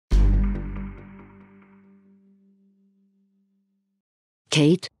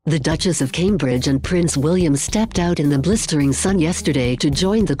Kate, the Duchess of Cambridge, and Prince William stepped out in the blistering sun yesterday to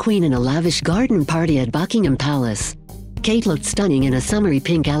join the Queen in a lavish garden party at Buckingham Palace. Kate looked stunning in a summery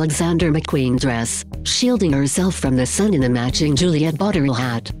pink Alexander McQueen dress, shielding herself from the sun in a matching Juliet Botterill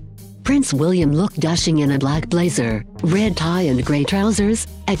hat. Prince William looked dashing in a black blazer, red tie and grey trousers,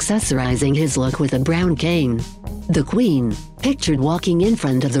 accessorizing his look with a brown cane. The Queen, pictured walking in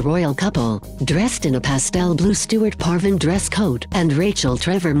front of the royal couple, dressed in a pastel blue Stuart Parvin dress coat and Rachel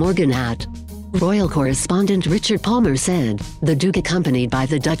Trevor Morgan hat. Royal correspondent Richard Palmer said, the Duke, accompanied by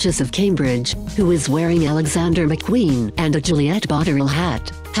the Duchess of Cambridge, who is wearing Alexander McQueen and a Juliet Botterill hat,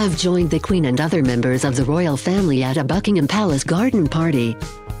 have joined the Queen and other members of the royal family at a Buckingham Palace garden party.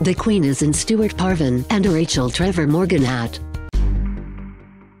 The Queen is in Stuart Parvin and a Rachel Trevor Morgan hat.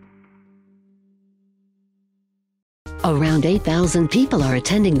 Around 8,000 people are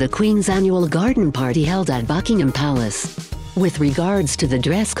attending the Queen's annual garden party held at Buckingham Palace. With regards to the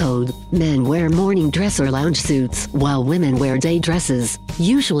dress code, men wear morning dress or lounge suits, while women wear day dresses,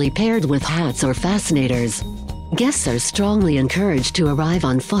 usually paired with hats or fascinators. Guests are strongly encouraged to arrive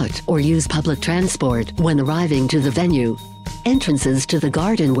on foot or use public transport when arriving to the venue. Entrances to the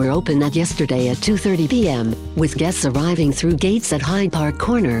garden were open yesterday at 2:30 p.m., with guests arriving through gates at Hyde Park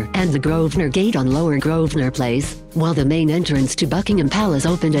Corner and the Grosvenor Gate on Lower Grosvenor Place, while the main entrance to Buckingham Palace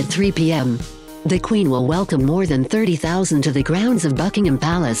opened at 3 p.m. The Queen will welcome more than 30,000 to the grounds of Buckingham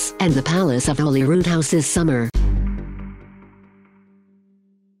Palace and the Palace of Holyrood House this summer.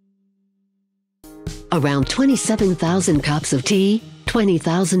 Around 27,000 cups of tea,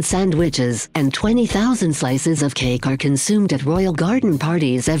 20,000 sandwiches, and 20,000 slices of cake are consumed at royal garden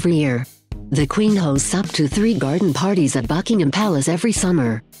parties every year. The Queen hosts up to 3 garden parties at Buckingham Palace every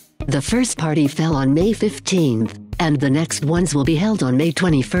summer. The first party fell on May 15th, and the next ones will be held on May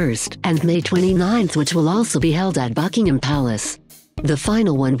 21st and May 29th, which will also be held at Buckingham Palace. The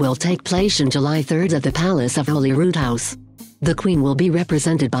final one will take place on July 3rd at the Palace of Holyrood House. The Queen will be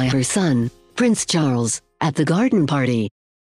represented by her son, Prince Charles, at the garden party.